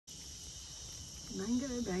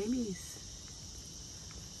Mango babies.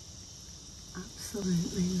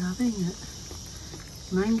 Absolutely loving it.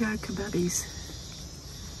 Mango kebabs.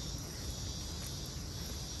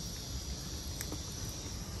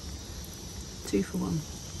 Two for one.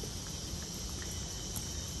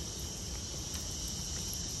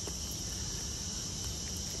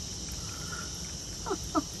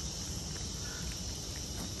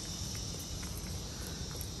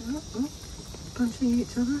 Punching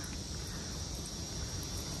each other.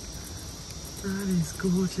 That is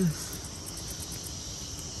gorgeous.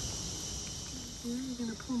 Yeah, you're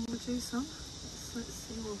going to pour more juice on. Let's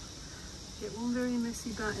see, we'll get one very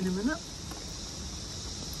messy bat in a minute.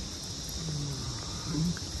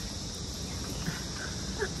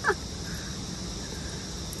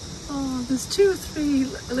 Oh, there's two or three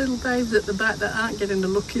little babes at the back that aren't getting a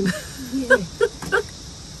look in. Yeah.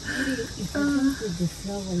 If I don't put the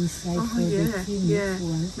flour inside for the creamy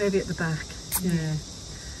one. Maybe at the back. Yeah.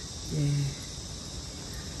 Yeah.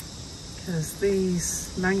 Because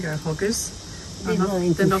these mango hoggers,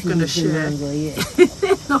 they're not going to share.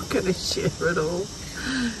 They're not going to share at all.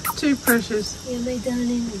 Too precious. Yeah, my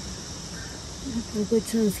darling. I've got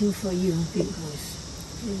something for you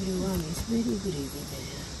because everyone is very greedy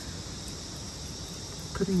there.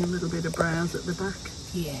 Putting a little bit of browse at the back.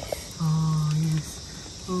 Yes. Oh, yes.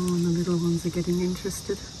 Oh, and the little ones are getting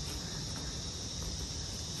interested.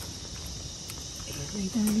 My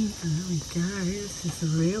darling. There we go. This is the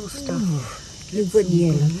real stuff. Oh, you've got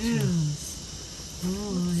yellow.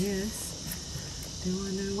 Oh, yes. Do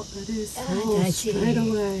I know what that is? Ah, oh, that's straight it.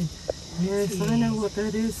 away. Yes, I know what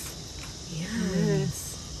that is. Yeah. Yes.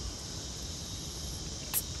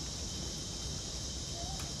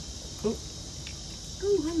 Oh,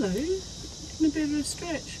 oh, hello. Getting a bit of a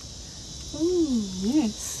stretch. Oh,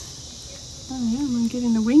 yes. Oh, yeah, I'm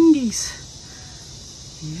getting the wingies.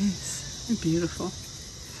 Yes, they're beautiful.